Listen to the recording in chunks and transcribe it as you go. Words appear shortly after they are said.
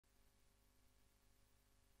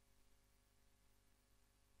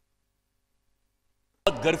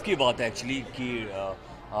बहुत गर्व की बात है एक्चुअली कि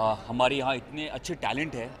हमारे यहाँ इतने अच्छे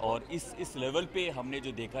टैलेंट है और इस लेवल पे हमने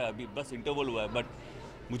जो देखा है अभी बस इंटरवल हुआ है, बट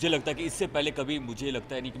मुझे लगता है कि इससे पहले कभी मुझे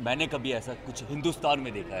लगता है नहीं कि मैंने कभी ऐसा कुछ हिंदुस्तान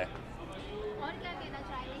में देखा है। और क्या कहना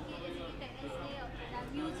चाहेंगे कि जैसे कि टेरेंस ने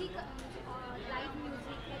म्यूजिक और लाइव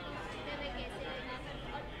म्यूजिक करते हुए कैसे रहना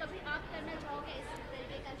और कभी आप करना चाहोगे इस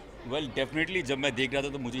तरीके का शो? वेल डेफिनेटली जब मैं देख रहा था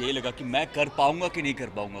तो मुझे यही लगा कि मैं कर पाऊंगा कि नहीं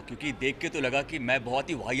कर पाऊंगा, क्योंकि देख के तो लगा कि मैं बहुत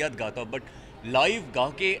ही वाहियात गाता हूँ, बट लाइव गा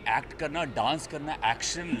के एक्ट करना, डांस करना,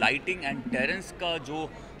 एक्शन, लाइटिंग एंड टेरेंस का जो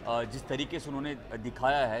जिस तरीके से उन्होंने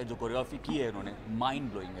दिखाया है, जो कोरियोग्राफी की है उन्होंने,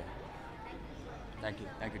 माइंड ब्लोइंग है। Thank you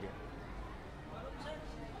dear.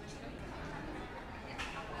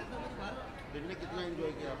 देखने कितना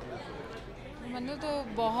एंजॉय किया आपने? मैंने तो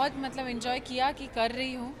बहुत मतलब इन्जॉय किया कि कर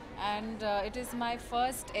रही हूँ and it is my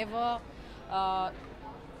first ever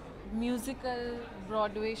musical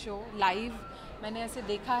Broadway show live मैंने ऐसे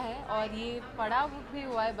देखा है और ये पढ़ा भी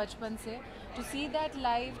हुआ है बचपन से। To see that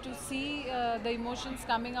live, to see the emotions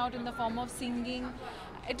coming out in the form of singing,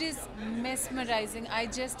 it is mesmerizing. I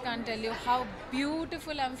just can't tell you how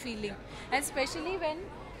beautiful I'm feeling, and especially when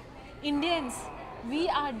Indians we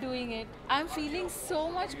are doing it, I'm feeling so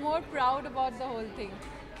much more proud about the whole thing.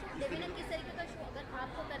 लेकिन किस तरीके का show अगर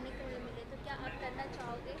आपको करने को मिले तो क्या आप करना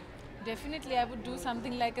चाहोगे? Definitely I would do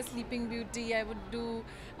something like a Sleeping Beauty, I would do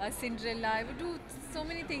a Cinderella, I would do so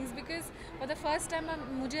many things because for the first time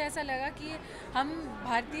मुझे ऐसा लगा कि हम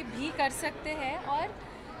भारतीय भी कर सकते हैं और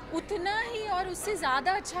उतना ही और उससे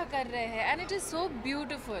ज़्यादा अच्छा कर रहे हैं, and it is so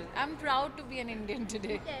beautiful. I am proud to be an Indian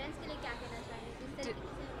today. Terrence के लिए क्या कहना चाहेंगे जिस तरीके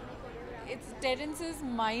से उन्होंने choreograph? It's Terence is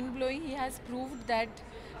mind blowing. He has proved that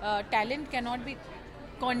talent cannot be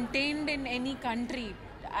contained in any country.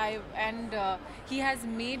 And he has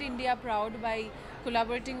made India proud by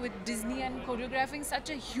collaborating with Disney and choreographing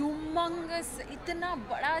such a humongous, इतना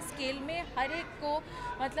बड़ा scale में हर एक को,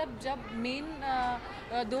 मतलब जब main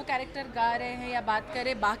दो character गा रहे हैं या बात कर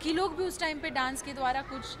रहे हैं, बाकी लोग भी उस टाइम पे डांस के द्वारा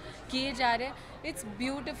कुछ किए जा रहे हैं. It's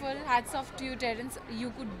beautiful. Hats off to you Terrence, you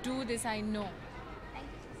could do this, I know.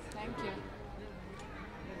 Thank you.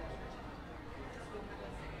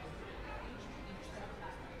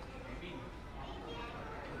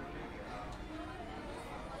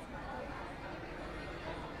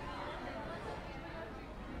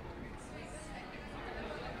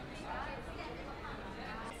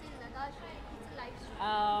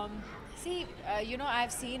 See,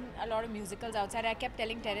 I've seen a lot of musicals outside. I kept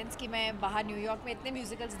telling Terence कि मैं बाहर न्यूयॉर्क में इतने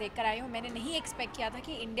musicals देख कर आई हूँ. मैंने नहीं एक्सपेक्ट किया था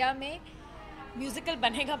कि इंडिया में म्यूज़िकल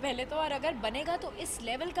बनेगा पहले तो, और अगर बनेगा तो इस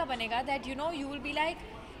लेवल का बनेगा that you will be like,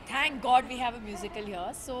 thank God we have a musical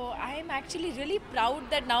here. So I am actually really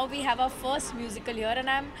proud that now we have our first musical here, and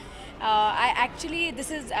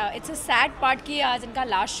it's a sad part कि आज इनका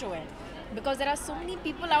last show है. Because there are so many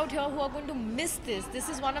people out here who are going to miss this. This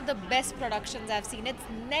is one of the best productions I've seen. It's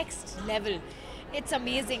next level. It's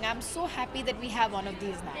amazing. I'm so happy that we have one of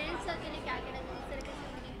these now. Terrence sir के लिए क्या कहना चाहिए जिस तरीके से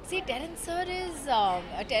उन्होंने? See,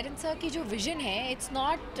 Terence sir की जो vision है, it's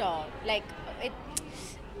not like it.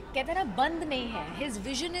 कहते हैं ना, बंद नहीं है. His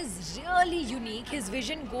vision is really unique. His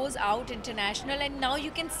vision goes out international, and now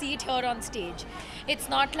you can see it here on stage. It's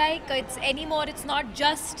not like it's not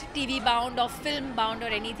just TV bound or film bound or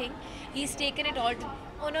anything. He's taken it all.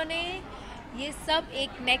 उन्होंने ये सब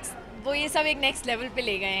एक next level पे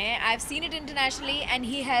ले गए हैं. I've seen it internationally, and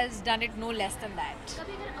he has done it no less than that.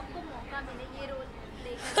 कभी अगर आपको मौका मिले ये रोल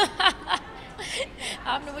प्ले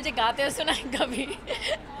आपने मुझे गाते हुए सुना है कभी?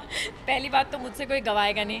 पहली बात तो मुझसे कोई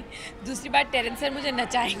गवाएगा नहीं. दूसरी बात, टेरेंस सर मुझे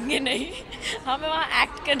नचाएंगे नहीं. हाँ, मैं वहाँ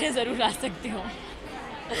एक्ट करने ज़रूर आ सकती हूँ.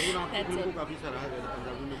 काफ़ी सराहा गया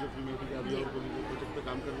पंजाबी में जो फिल्में थी, अभी और कोई प्रोजेक्ट पे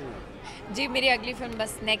काम कर रही हैं? जी, मेरी अगली फिल्म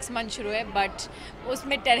बस नेक्स्ट मंथ शुरू है, बट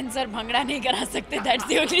उसमें टेरेंस सर भंगड़ा नहीं करा सकते. That's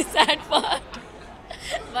the only sad part.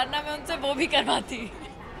 वरना मैं उनसे वो भी करवाती.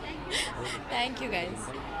 Thank you guys.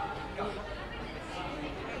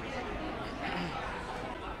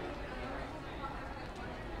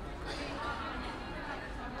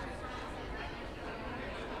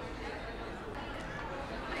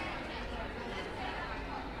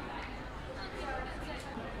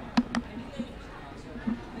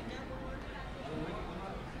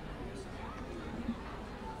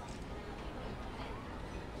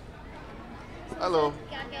 हेलो.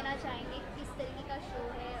 क्या कहना चाहेंगे किस तरीके का शो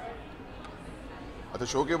है? और अच्छा,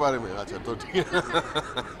 शो के बारे में. अच्छा, तो ठीक है.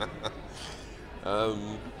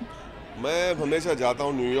 मैं हमेशा जाता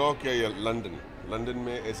हूँ न्यूयॉर्क या लंदन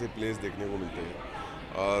में ऐसे प्लेस देखने को मिलते हैं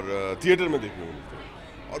और थिएटर में देखने को मिलते हैं,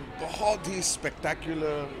 और बहुत ही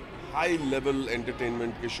स्पेक्टेकुलर हाई लेवल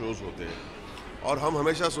एंटरटेनमेंट के शोज़ होते हैं, और हम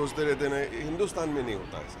हमेशा सोचते रहते हैं हिंदुस्तान में नहीं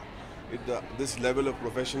होता ऐसा. this level of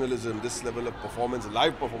professionalism, this level of performance,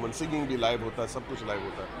 live performance, singing भी live होता है, सब कुछ live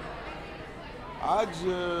होता है। आज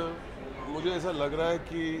मुझे ऐसा लग रहा है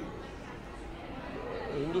कि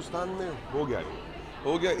हिंदुस्तान में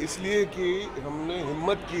हो गया इसलिए कि हमने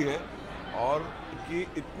हिम्मत की है और कि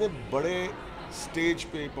इतने बड़े स्टेज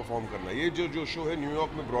पे परफॉर्म करना। ये जो शो है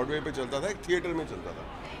न्यूयॉर्क में ब्रॉडवे पे चलता था, एक थिएटर में चलता था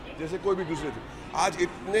जैसे कोई भी दूसरे थे। आज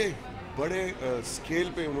इतने बड़े स्केल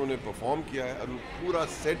पे उन्होंने परफॉर्म किया है और पूरा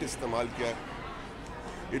सेट इस्तेमाल किया है।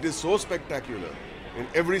 It is so spectacular in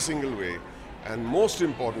every single way and most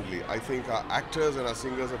importantly I think our actors and our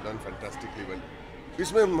singers have done fantastically well.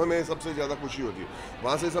 इसमें हमें सबसे ज़्यादा खुशी होती है।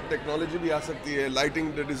 वहाँ से सब टेक्नोलॉजी भी आ सकती है,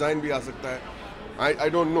 लाइटिंग डिज़ाइन भी आ सकता है। आई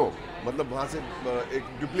डोंट नो, मतलब वहाँ से एक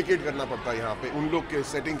डुप्लीकेट करना पड़ता है यहाँ पे उन लोग के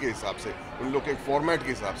सेटिंग के हिसाब से, उन लोग के फॉर्मेट के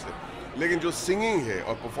हिसाब से। लेकिन जो सिंगिंग है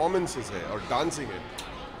और परफॉर्मेंसेस है और डांसिंग है,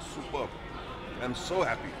 super. I am so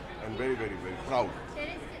happy and very very very proud.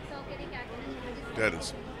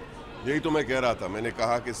 Terrence, यही तो मैं कह रहा था। मैंने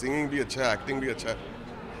कहा कि सिंगिंग भी अच्छा है, एक्टिंग भी अच्छा है,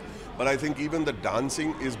 but I think even the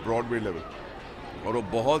dancing is Broadway level और वो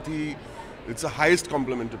बहुत ही, it's a highest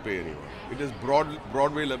compliment to पे anyone. It is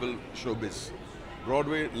Broadway level showbiz,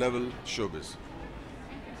 Broadway level showbiz.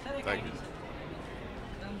 Thank you.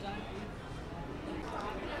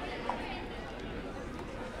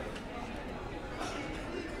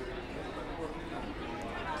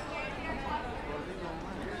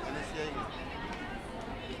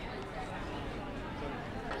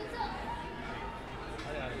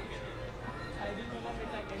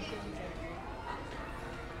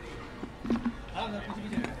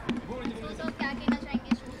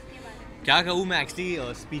 क्या कहूँ मैं,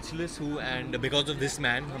 एक्चुअली स्पीचलेस हूँ and because of this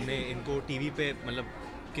man. हमने इनको टीवी पे मतलब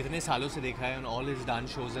कितने सालों से देखा है on all his dance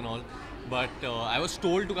shows and all, but I was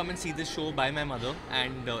told to come and see this show by my mother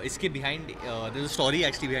and इसके behind there is a story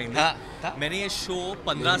actually behind. मैंने ये शो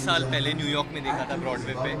 15 साल पहले न्यूयॉर्क में देखा था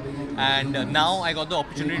ब्रॉडवे पे and now I got the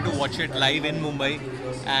opportunity to watch it live in Mumbai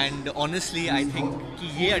and honestly I think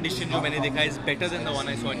कि ये एडिशन जो मैंने देखा is better than the one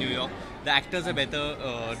I saw in New York. The actors are better,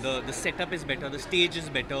 the setup is better, the stage is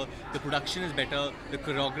better, the production is better, the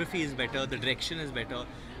choreography is better, the direction is better,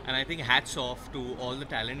 and I think hats off to all the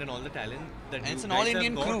talent that And you it's an guys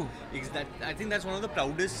all-Indian have crew. got. I think that's one of the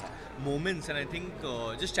proudest moments, and I think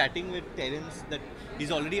just chatting with Terence that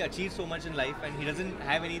he's already achieved so much in life and he doesn't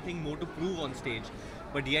have anything more to prove on stage,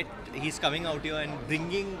 but yet he's coming out here and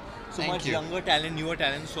bringing so Thank much you. younger talent, newer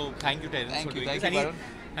talent. So thank you, Terence, Thank for you, doing thank this. you,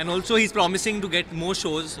 Varun. And also he's promising to get more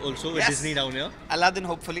shows also with Yes. Disney down here. Aladdin,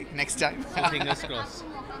 hopefully next time. So fingers crossed.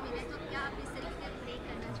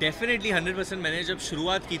 Definitely 100%। मैंने जब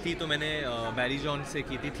शुरुआत की थी तो मैंने Barry John से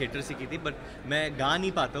की थी, थिएटर से की थी, बट मैं गा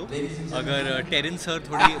नहीं पाता हूँ। अगर टेरेंस सर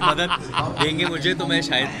थोड़ी मदद देंगे मुझे तो मैं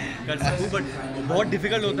शायद कर सकूँ, बट बहुत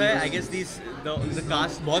डिफिकल्ट होता है। I guess this the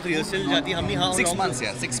cast बहुत रिहर्सल जाती है। हम यहाँ 6 months,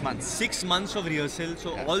 yeah, 6 months. 6 months of rehearsal,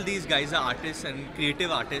 so all these guys are artists and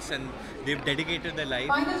creative artists and they've dedicated their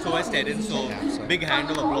life, so has Terence, so big hand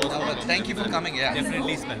of applause for them. Thank you for coming, yeah.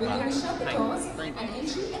 Definitely spellbound. Thank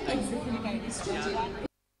you.